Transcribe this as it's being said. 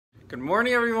Good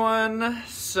morning, everyone.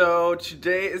 So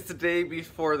today is the day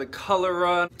before the color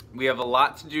run. We have a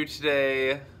lot to do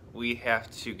today. We have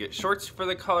to get shorts for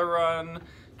the color run.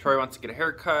 Troy wants to get a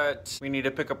haircut. We need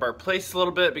to pick up our place a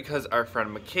little bit because our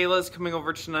friend Michaela is coming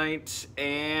over tonight.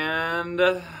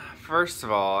 And first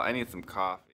of all, I need some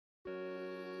coffee.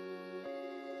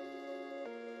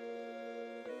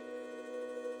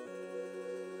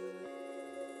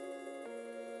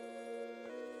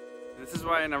 This is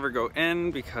why I never go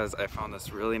in, because I found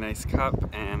this really nice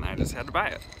cup and I just had to buy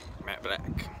it. Matte Black.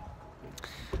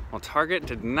 Well, Target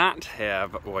did not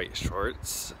have white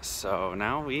shorts, so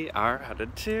now we are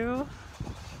headed to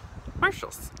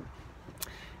Marshall's.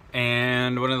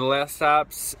 And one of the last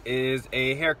stops is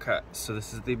a haircut. So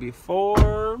this is the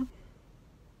before,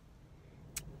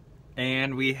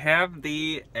 and we have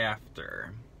the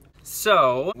after.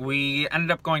 So we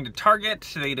ended up going to Target.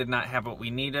 They did not have what we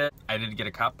needed. I did get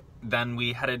a cup. Then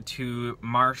we headed to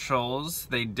Marshall's.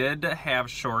 They did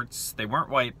have shorts. They weren't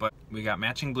white, but we got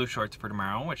matching blue shorts for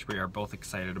tomorrow, which we are both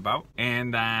excited about.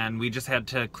 And then we just had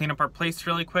to clean up our place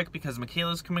really quick because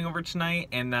Michaela's coming over tonight,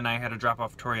 and then I had to drop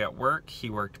off Tori at work. He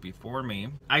worked before me.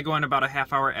 I go in about a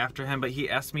half hour after him, but he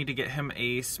asked me to get him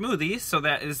a smoothie, so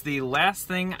that is the last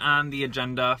thing on the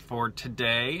agenda for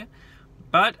today.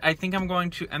 But I think I'm going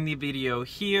to end the video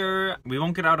here. We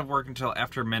won't get out of work until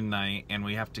after midnight, and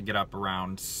we have to get up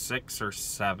around 6 or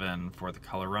 7 for the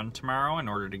color run tomorrow in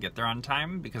order to get there on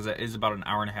time, because it is about an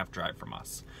hour-and-a-half drive from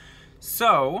us.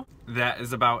 So that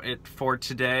is about it for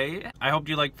today. I hope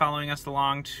you like following us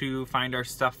along to find our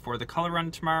stuff for the color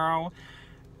run tomorrow,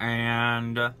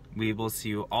 and we will see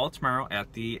you all tomorrow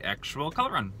at the actual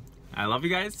color run. I love you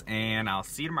guys, and I'll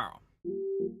see you tomorrow.